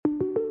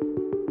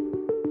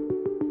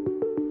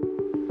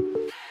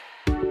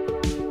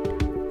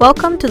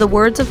Welcome to the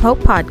Words of Hope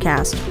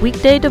podcast,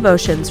 weekday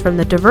devotions from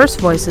the diverse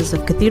voices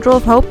of Cathedral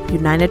of Hope,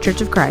 United Church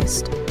of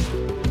Christ.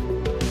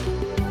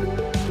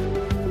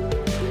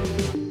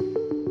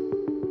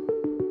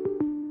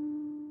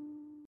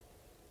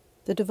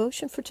 The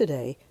devotion for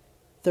today,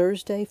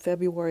 Thursday,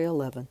 February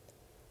 11th,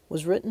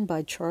 was written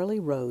by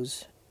Charlie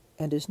Rose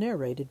and is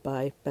narrated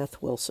by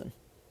Beth Wilson.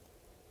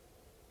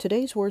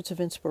 Today's words of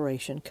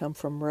inspiration come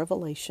from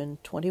Revelation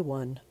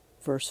 21,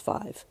 verse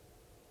 5.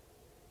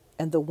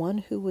 And the one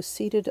who was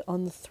seated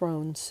on the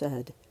throne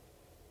said,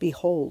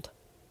 Behold,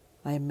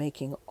 I am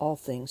making all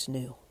things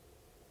new.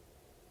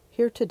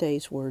 Hear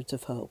today's words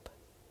of hope.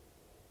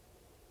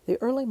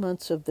 The early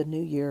months of the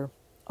new year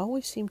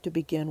always seem to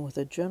begin with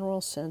a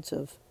general sense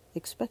of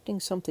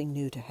expecting something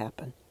new to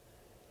happen.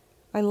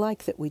 I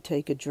like that we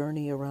take a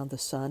journey around the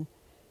sun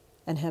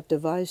and have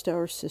devised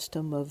our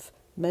system of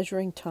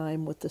measuring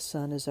time with the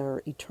sun as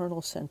our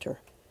eternal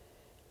center.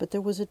 But there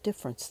was a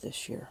difference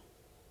this year.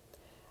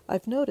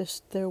 I've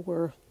noticed there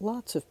were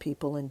lots of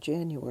people in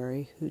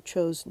January who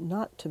chose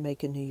not to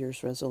make a New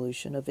Year's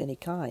resolution of any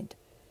kind.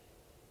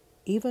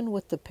 Even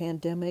with the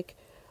pandemic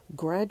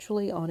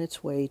gradually on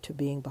its way to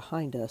being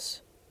behind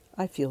us,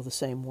 I feel the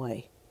same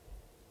way.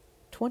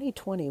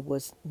 2020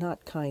 was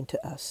not kind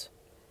to us,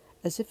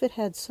 as if it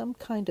had some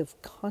kind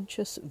of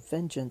conscious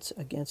vengeance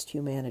against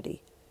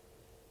humanity.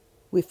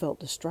 We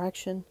felt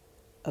distraction,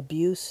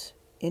 abuse,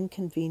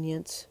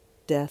 inconvenience,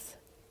 death,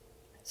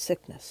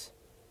 sickness.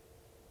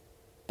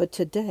 But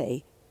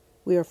today,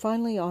 we are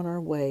finally on our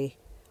way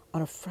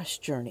on a fresh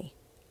journey,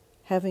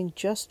 having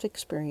just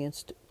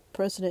experienced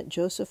President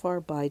Joseph R.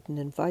 Biden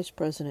and Vice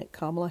President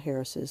Kamala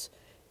Harris's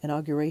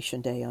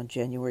Inauguration Day on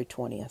January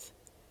 20th.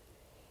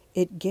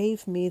 It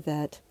gave me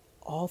that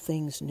all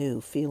things new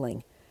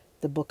feeling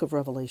the book of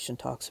Revelation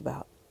talks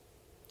about.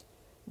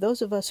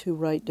 Those of us who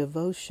write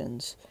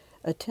devotions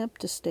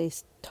attempt to stay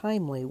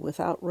timely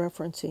without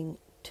referencing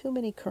too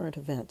many current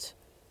events,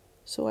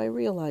 so I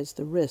realize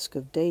the risk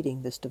of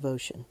dating this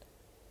devotion.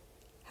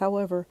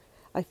 However,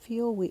 I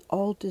feel we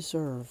all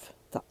deserve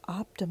the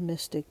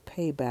optimistic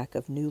payback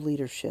of new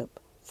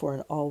leadership for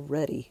an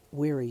already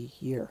weary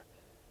year.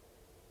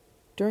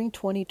 During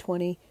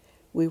 2020,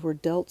 we were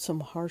dealt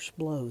some harsh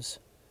blows,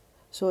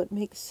 so it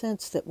makes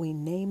sense that we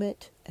name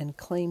it and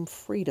claim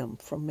freedom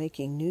from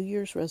making New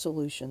Year's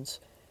resolutions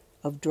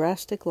of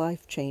drastic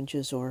life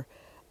changes or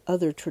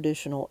other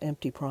traditional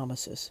empty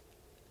promises.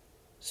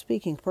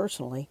 Speaking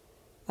personally,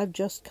 I've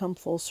just come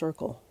full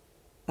circle.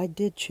 I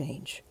did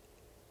change.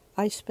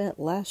 I spent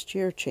last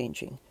year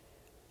changing,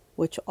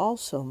 which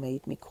also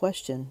made me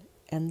question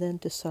and then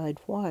decide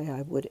why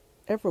I would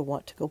ever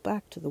want to go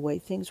back to the way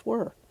things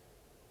were.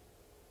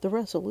 The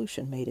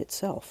resolution made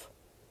itself.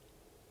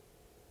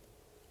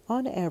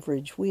 On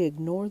average, we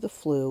ignore the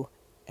flu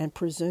and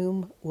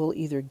presume we'll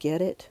either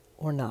get it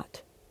or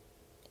not.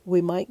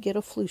 We might get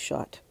a flu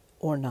shot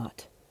or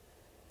not.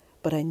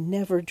 But I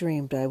never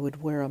dreamed I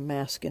would wear a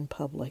mask in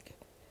public,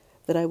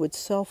 that I would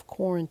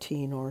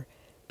self-quarantine or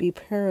be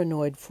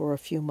paranoid for a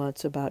few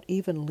months about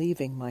even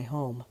leaving my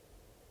home.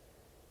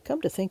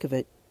 Come to think of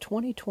it,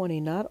 2020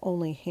 not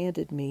only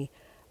handed me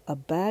a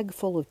bag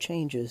full of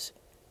changes,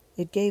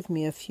 it gave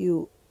me a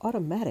few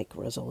automatic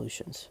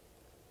resolutions.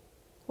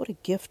 What a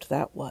gift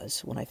that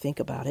was when I think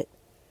about it.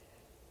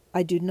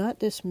 I do not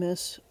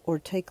dismiss or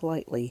take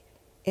lightly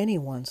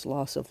anyone's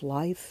loss of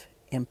life,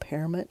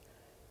 impairment,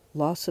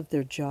 loss of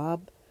their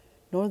job,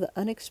 nor the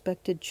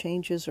unexpected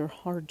changes or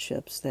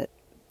hardships that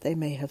they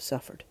may have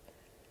suffered.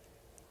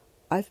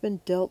 I've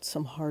been dealt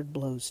some hard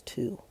blows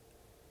too.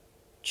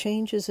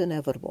 Change is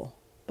inevitable,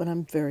 but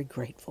I'm very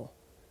grateful.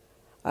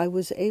 I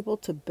was able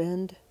to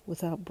bend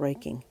without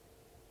breaking,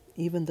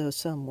 even though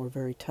some were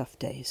very tough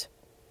days.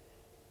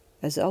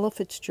 As Ella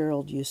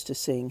Fitzgerald used to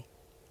sing,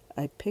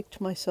 I picked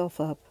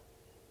myself up,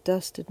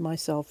 dusted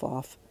myself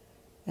off,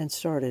 and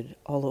started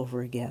all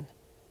over again.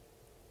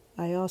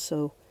 I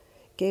also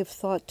gave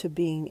thought to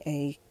being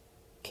a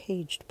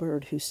caged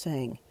bird who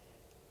sang,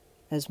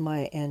 as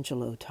Maya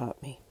Angelou taught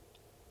me.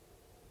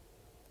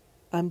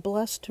 I'm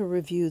blessed to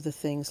review the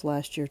things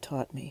last year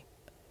taught me.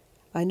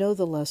 I know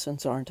the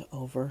lessons aren't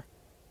over,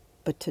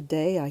 but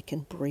today I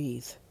can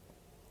breathe,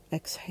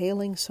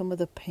 exhaling some of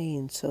the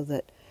pain so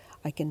that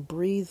I can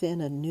breathe in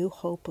a new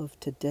hope of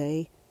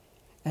today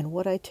and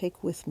what I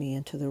take with me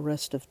into the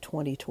rest of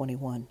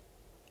 2021.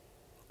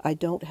 I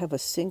don't have a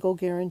single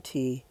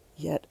guarantee,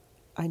 yet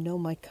I know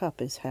my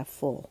cup is half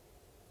full.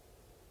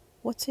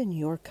 What's in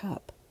your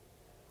cup?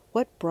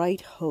 What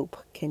bright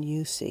hope can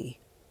you see?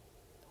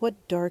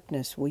 What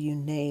darkness will you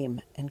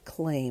name and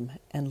claim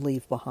and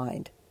leave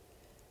behind?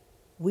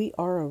 We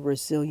are a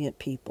resilient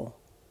people.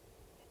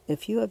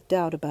 If you have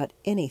doubt about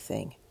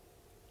anything,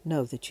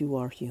 know that you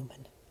are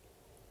human.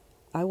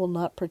 I will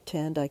not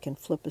pretend I can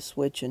flip a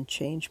switch and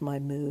change my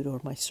mood or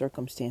my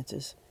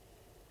circumstances.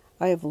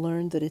 I have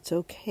learned that it's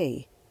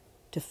okay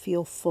to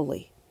feel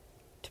fully,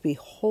 to be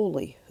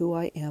wholly who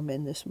I am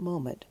in this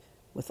moment,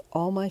 with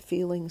all my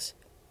feelings,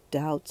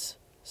 doubts,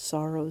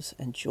 sorrows,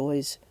 and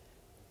joys,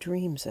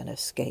 dreams and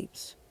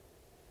escapes.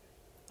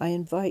 I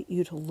invite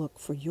you to look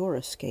for your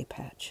escape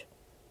hatch.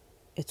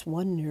 It's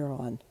one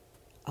neuron,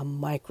 a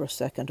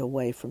microsecond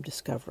away from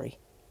discovery.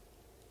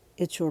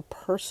 It's your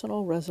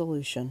personal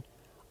resolution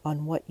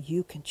on what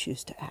you can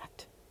choose to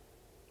act.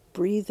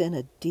 Breathe in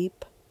a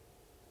deep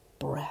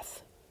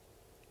breath.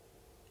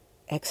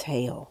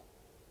 Exhale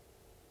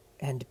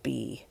and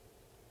be.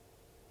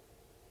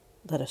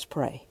 Let us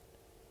pray.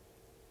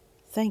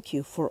 Thank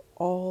you for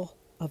all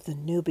of the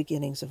new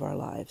beginnings of our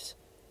lives.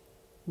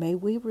 May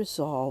we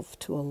resolve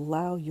to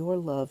allow your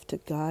love to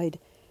guide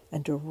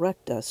and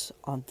direct us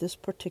on this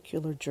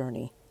particular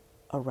journey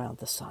around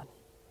the sun.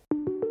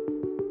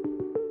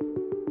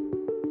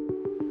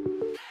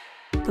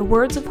 The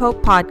Words of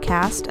Hope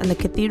podcast and the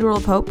Cathedral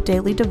of Hope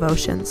daily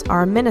devotions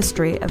are a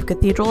ministry of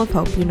Cathedral of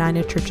Hope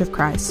United Church of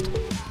Christ.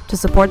 To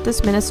support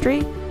this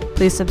ministry,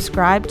 please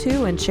subscribe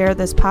to and share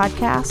this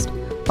podcast,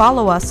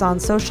 follow us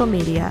on social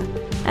media,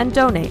 and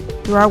donate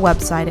through our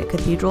website at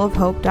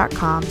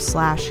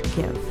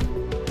cathedralofhope.com/give.